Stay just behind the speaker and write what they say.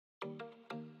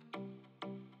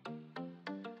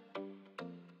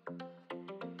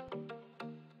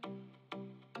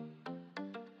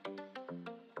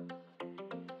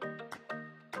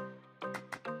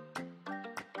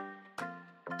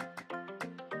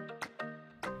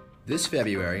This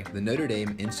February, the Notre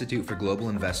Dame Institute for Global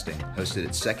Investing hosted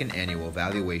its second annual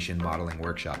Valuation Modeling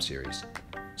Workshop Series.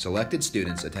 Selected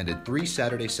students attended 3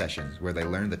 Saturday sessions where they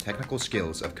learned the technical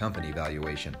skills of company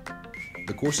valuation.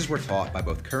 The courses were taught by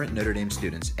both current Notre Dame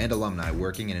students and alumni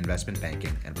working in investment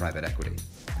banking and private equity.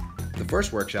 The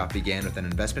first workshop began with an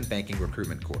investment banking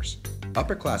recruitment course.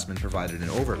 Upperclassmen provided an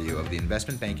overview of the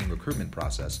investment banking recruitment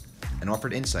process and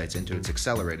offered insights into its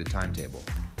accelerated timetable.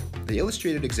 They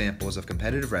illustrated examples of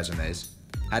competitive resumes,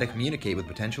 how to communicate with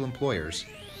potential employers,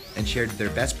 and shared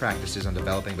their best practices on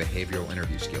developing behavioral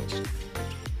interview skills.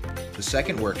 The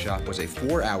second workshop was a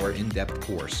 4-hour in-depth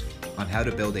course on how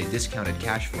to build a discounted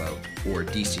cash flow, or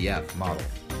DCF, model.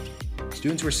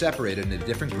 Students were separated into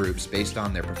different groups based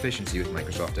on their proficiency with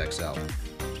Microsoft Excel.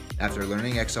 After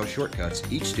learning Excel shortcuts,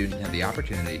 each student had the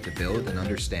opportunity to build and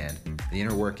understand the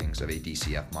inner workings of a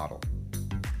DCF model.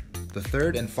 The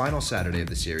third and final Saturday of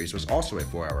the series was also a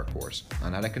 4-hour course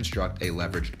on how to construct a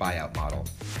leveraged buyout model.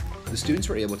 The students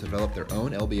were able to develop their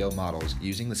own LBO models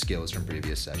using the skills from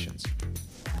previous sessions.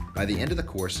 By the end of the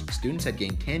course, students had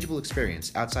gained tangible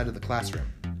experience outside of the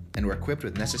classroom and were equipped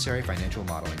with necessary financial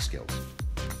modeling skills.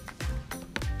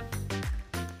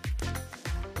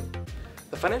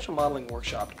 The Financial Modeling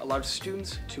Workshop allows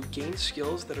students to gain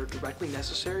skills that are directly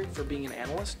necessary for being an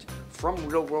analyst from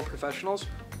real-world professionals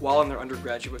while in their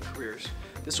undergraduate careers.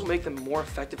 This will make them more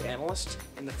effective analysts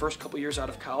in the first couple years out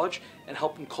of college and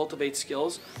help them cultivate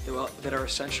skills that are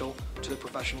essential to their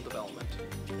professional development.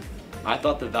 I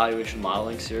thought the Valuation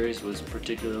Modeling series was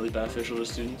particularly beneficial to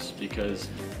students because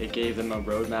it gave them a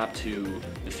roadmap to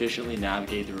efficiently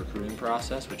navigate the recruiting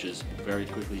process, which is very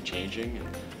quickly changing, and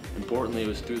importantly, it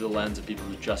was through the lens of people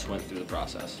who just went through the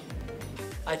process.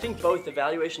 I think both the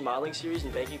Valuation Modeling series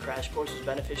and Banking Crash Course was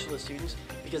beneficial to students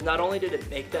because not only did it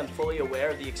make them fully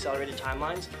aware of the accelerated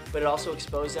timelines, but it also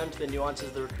exposed them to the nuances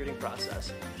of the recruiting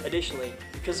process. Additionally,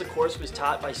 because the course was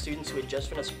taught by students who had just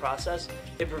finished the process,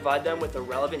 it provided them with a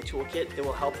relevant toolkit that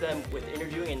will help them with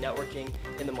interviewing and networking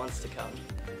in the months to come.